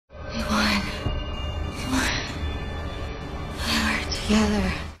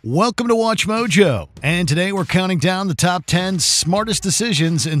together. Welcome to Watch Mojo, and today we're counting down the top 10 smartest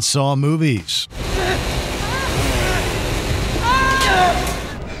decisions in Saw movies.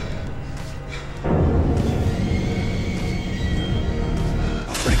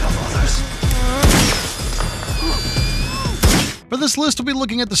 For this list, we'll be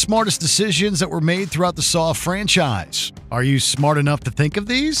looking at the smartest decisions that were made throughout the Saw franchise. Are you smart enough to think of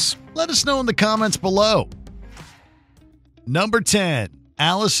these? Let us know in the comments below. Number 10.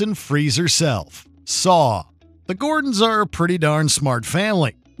 Allison frees herself. Saw. The Gordons are a pretty darn smart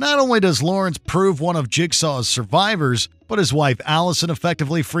family. Not only does Lawrence prove one of Jigsaw's survivors, but his wife Allison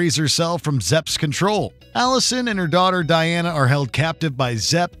effectively frees herself from Zepp's control. Allison and her daughter Diana are held captive by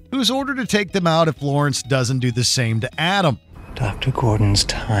Zepp, who's ordered to take them out if Lawrence doesn't do the same to Adam. Dr. Gordon's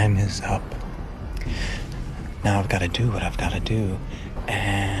time is up. Now I've got to do what I've got to do,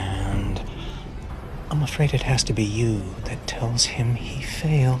 and I'm afraid it has to be you that tells him he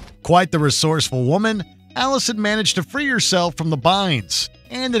failed. Quite the resourceful woman, Allison managed to free herself from the binds,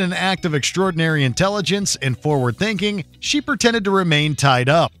 and in an act of extraordinary intelligence and forward thinking, she pretended to remain tied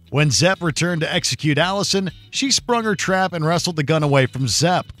up. When Zepp returned to execute Allison, she sprung her trap and wrestled the gun away from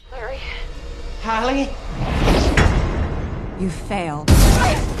Zepp. Larry. Holly? You failed.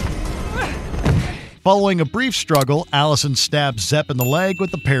 Following a brief struggle, Allison stabbed Zepp in the leg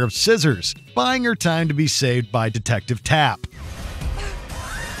with a pair of scissors, buying her time to be saved by Detective Tapp.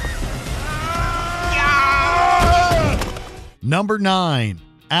 Number 9.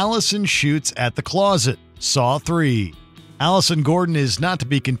 Allison shoots at the closet. Saw 3. Allison Gordon is not to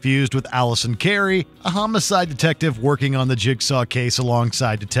be confused with Allison Carey, a homicide detective working on the Jigsaw case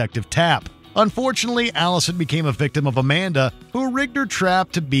alongside Detective Tapp. Unfortunately, Allison became a victim of Amanda, who rigged her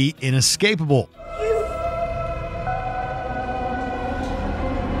trap to be inescapable.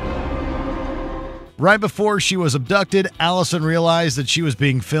 Right before she was abducted, Allison realized that she was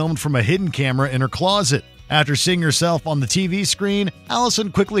being filmed from a hidden camera in her closet. After seeing herself on the TV screen,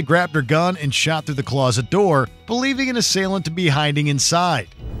 Allison quickly grabbed her gun and shot through the closet door, believing an assailant to be hiding inside.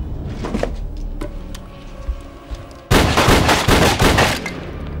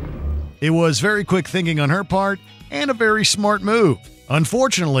 It was very quick thinking on her part, and a very smart move.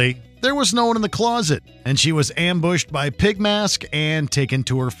 Unfortunately, there was no one in the closet, and she was ambushed by Pig Mask and taken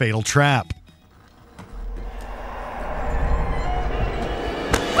to her fatal trap.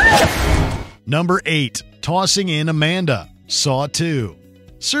 Number 8. Tossing in Amanda. Saw 2.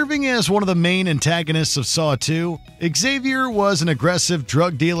 Serving as one of the main antagonists of Saw 2, Xavier was an aggressive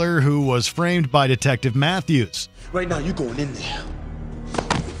drug dealer who was framed by Detective Matthews. Right now, you going in there.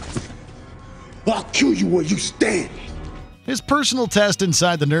 I'll kill you where you stand. His personal test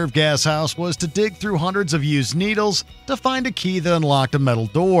inside the nerve gas house was to dig through hundreds of used needles to find a key that unlocked a metal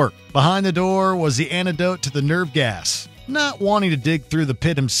door. Behind the door was the antidote to the nerve gas. Not wanting to dig through the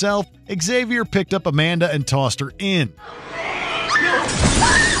pit himself, Xavier picked up Amanda and tossed her in.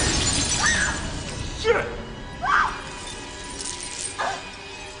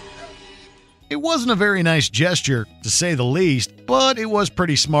 It wasn't a very nice gesture, to say the least, but it was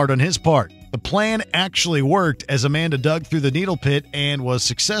pretty smart on his part. The plan actually worked as Amanda dug through the needle pit and was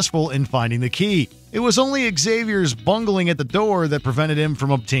successful in finding the key. It was only Xavier's bungling at the door that prevented him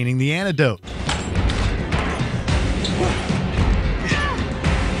from obtaining the antidote.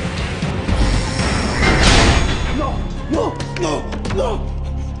 No!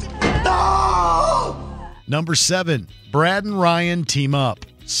 Number 7. Brad and Ryan team up.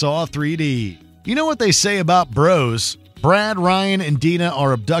 Saw 3D. You know what they say about bros? Brad, Ryan, and Dina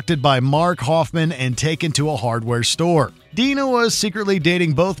are abducted by Mark Hoffman and taken to a hardware store. Dina was secretly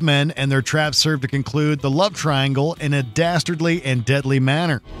dating both men, and their trap served to conclude the love triangle in a dastardly and deadly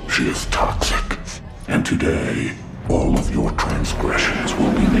manner. She is toxic, and today, all of your transgressions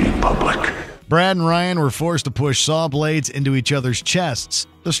will be made public. Brad and Ryan were forced to push saw blades into each other's chests,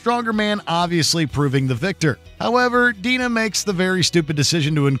 the stronger man obviously proving the victor. However, Dina makes the very stupid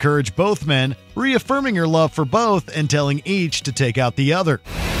decision to encourage both men, reaffirming her love for both and telling each to take out the other.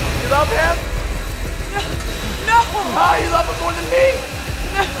 You love him? No! Oh, you love him more than me?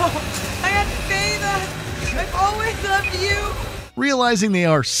 No! I had to say that! I've always loved you! Realizing they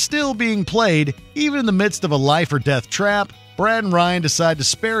are still being played, even in the midst of a life or death trap, Brad and Ryan decide to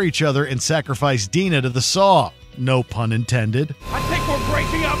spare each other and sacrifice Dina to the saw. No pun intended. I think we're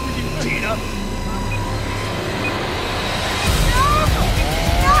breaking up with you, Dina.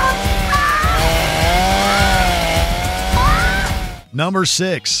 Number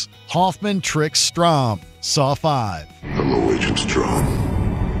 6. Hoffman tricks Strom. Saw 5. Hello, Agent Strom.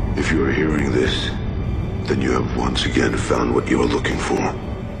 If you are hearing this, then you have once again found what you are looking for.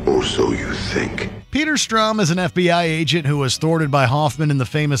 Or so you think. Peter Strum is an FBI agent who was thwarted by Hoffman in the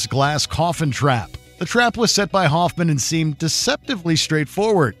famous glass coffin trap. The trap was set by Hoffman and seemed deceptively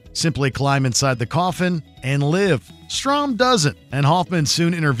straightforward. Simply climb inside the coffin and live. Strum doesn't, and Hoffman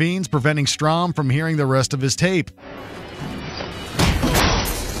soon intervenes, preventing Strum from hearing the rest of his tape.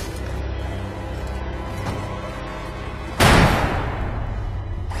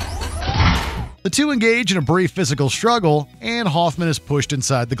 The two engage in a brief physical struggle, and Hoffman is pushed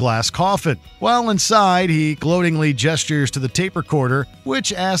inside the glass coffin. While inside, he gloatingly gestures to the tape recorder,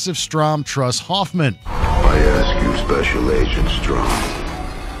 which asks if Strum trusts Hoffman. I ask you, Special Agent Strum,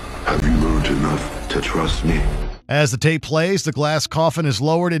 have you learned enough to trust me? As the tape plays, the glass coffin is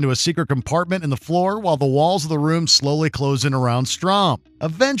lowered into a secret compartment in the floor while the walls of the room slowly close in around Strum,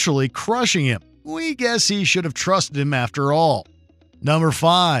 eventually crushing him. We guess he should have trusted him after all. Number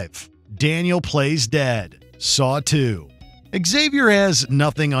 5. Daniel plays dead. Saw 2. Xavier has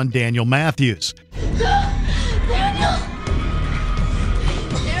nothing on Daniel Matthews. Daniel,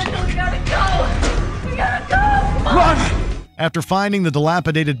 we gotta go. We gotta go. Come on. Run! After finding the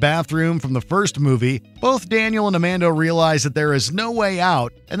dilapidated bathroom from the first movie, both Daniel and Amanda realize that there is no way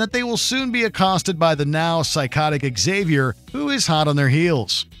out and that they will soon be accosted by the now psychotic Xavier, who is hot on their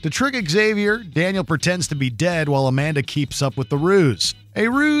heels. To trick Xavier, Daniel pretends to be dead while Amanda keeps up with the ruse. A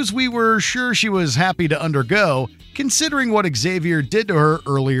ruse we were sure she was happy to undergo, considering what Xavier did to her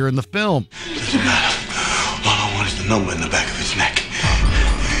earlier in the film. Doesn't matter. All I want is the number in the back of his neck.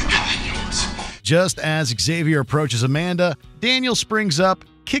 Just as Xavier approaches Amanda, Daniel springs up,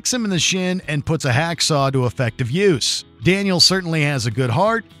 kicks him in the shin, and puts a hacksaw to effective use. Daniel certainly has a good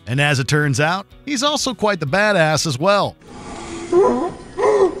heart, and as it turns out, he's also quite the badass as well.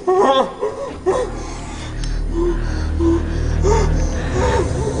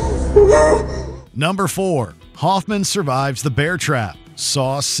 Number 4. Hoffman survives the bear trap.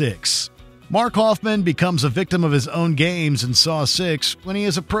 Saw 6. Mark Hoffman becomes a victim of his own games in Saw 6 when he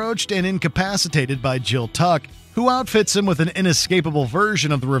is approached and incapacitated by Jill Tuck, who outfits him with an inescapable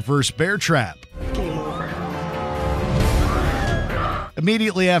version of the reverse bear trap. Game over.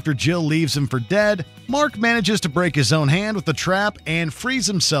 Immediately after Jill leaves him for dead, Mark manages to break his own hand with the trap and frees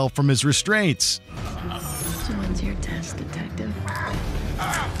himself from his restraints. So when's your test, detective?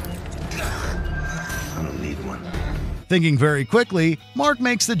 I don't need one. Thinking very quickly, Mark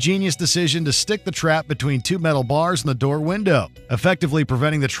makes the genius decision to stick the trap between two metal bars in the door window, effectively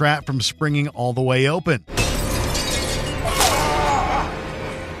preventing the trap from springing all the way open.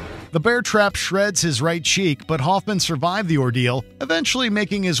 The bear trap shreds his right cheek, but Hoffman survived the ordeal, eventually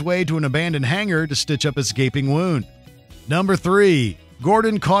making his way to an abandoned hangar to stitch up his gaping wound. Number 3.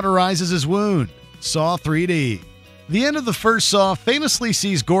 Gordon cauterizes his wound. Saw 3D. The end of the first Saw famously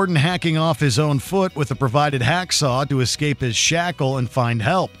sees Gordon hacking off his own foot with a provided hacksaw to escape his shackle and find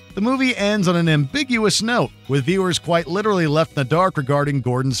help. The movie ends on an ambiguous note, with viewers quite literally left in the dark regarding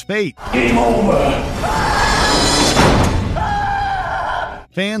Gordon's fate. Game over.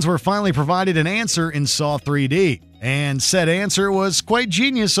 Fans were finally provided an answer in Saw 3D, and said answer was quite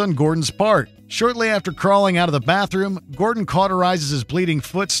genius on Gordon's part. Shortly after crawling out of the bathroom, Gordon cauterizes his bleeding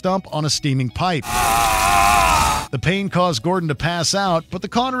foot stump on a steaming pipe. The pain caused Gordon to pass out, but the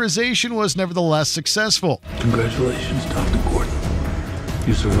cauterization was nevertheless successful. Congratulations, Dr. Gordon.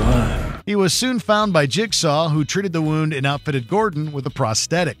 You survived. He was soon found by Jigsaw, who treated the wound and outfitted Gordon with a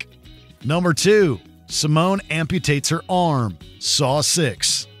prosthetic. Number 2. Simone amputates her arm. Saw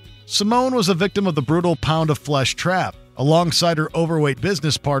 6. Simone was a victim of the brutal pound of flesh trap, alongside her overweight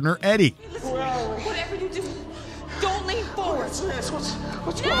business partner, Eddie. Whatever you do, don't lean forward.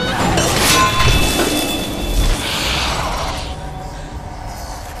 What's going on?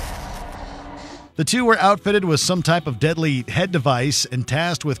 The two were outfitted with some type of deadly head device and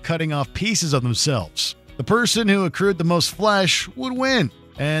tasked with cutting off pieces of themselves. The person who accrued the most flesh would win,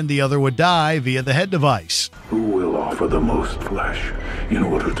 and the other would die via the head device. Who will offer the most flesh in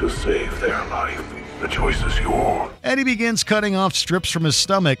order to save their life? The choice is yours. Eddie begins cutting off strips from his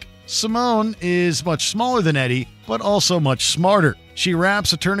stomach. Simone is much smaller than Eddie, but also much smarter. She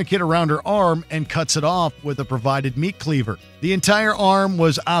wraps a tourniquet around her arm and cuts it off with a provided meat cleaver. The entire arm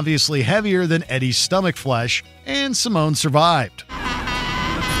was obviously heavier than Eddie's stomach flesh, and Simone survived.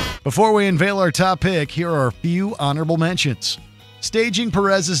 Before we unveil our top pick, here are a few honorable mentions. Staging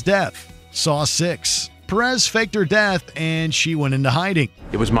Perez's death. Saw 6. Perez faked her death, and she went into hiding.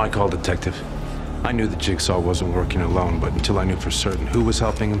 It was my call, Detective. I knew the Jigsaw wasn't working alone, but until I knew for certain who was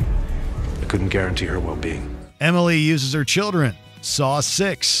helping him, I couldn't guarantee her well-being. Emily uses her children. Saw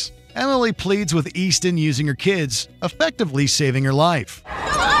 6. Emily pleads with Easton using her kids, effectively saving her life. No,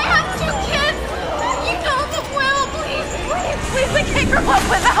 I have 2 kids. You know them well. Please, I can't everyone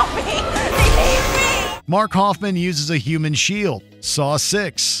without me. They hate me. Mark Hoffman uses a human shield. Saw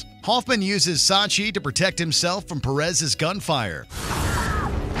 6. Hoffman uses Sachi to protect himself from Perez's gunfire.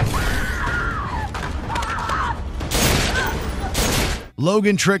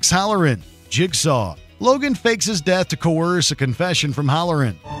 Logan tricks Halloran. Jigsaw. Logan fakes his death to coerce a confession from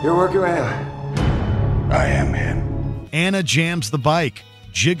Halloran. You're working with him. I am him. Anna jams the bike.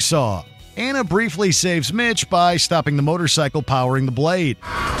 Jigsaw. Anna briefly saves Mitch by stopping the motorcycle powering the blade.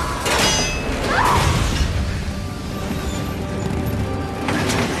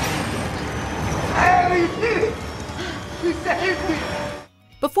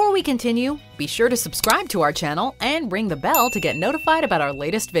 Before we continue, be sure to subscribe to our channel and ring the bell to get notified about our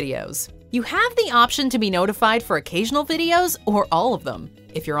latest videos. You have the option to be notified for occasional videos or all of them.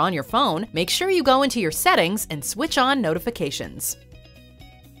 If you're on your phone, make sure you go into your settings and switch on notifications.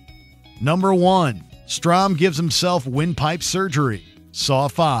 Number 1. Strom gives himself windpipe surgery. Saw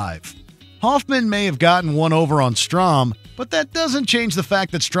 5. Hoffman may have gotten one over on Strom, but that doesn't change the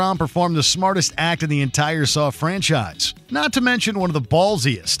fact that Strom performed the smartest act in the entire Saw franchise, not to mention one of the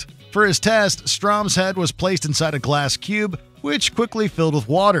ballsiest. For his test, Strom's head was placed inside a glass cube, which quickly filled with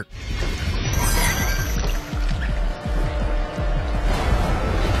water.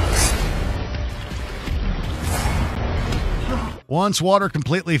 Once water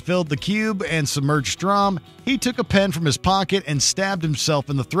completely filled the cube and submerged Strom, he took a pen from his pocket and stabbed himself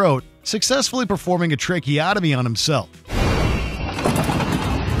in the throat, successfully performing a tracheotomy on himself.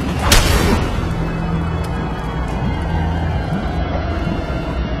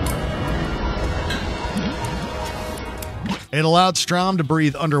 It allowed Strom to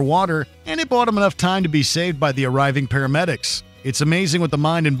breathe underwater, and it bought him enough time to be saved by the arriving paramedics. It's amazing what the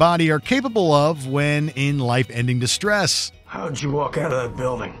mind and body are capable of when in life-ending distress. How'd you walk out of that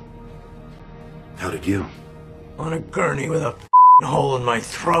building? How did you? On a gurney with a hole in my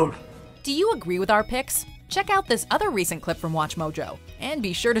throat. Do you agree with our picks? Check out this other recent clip from WatchMojo, and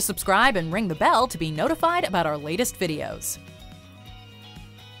be sure to subscribe and ring the bell to be notified about our latest videos.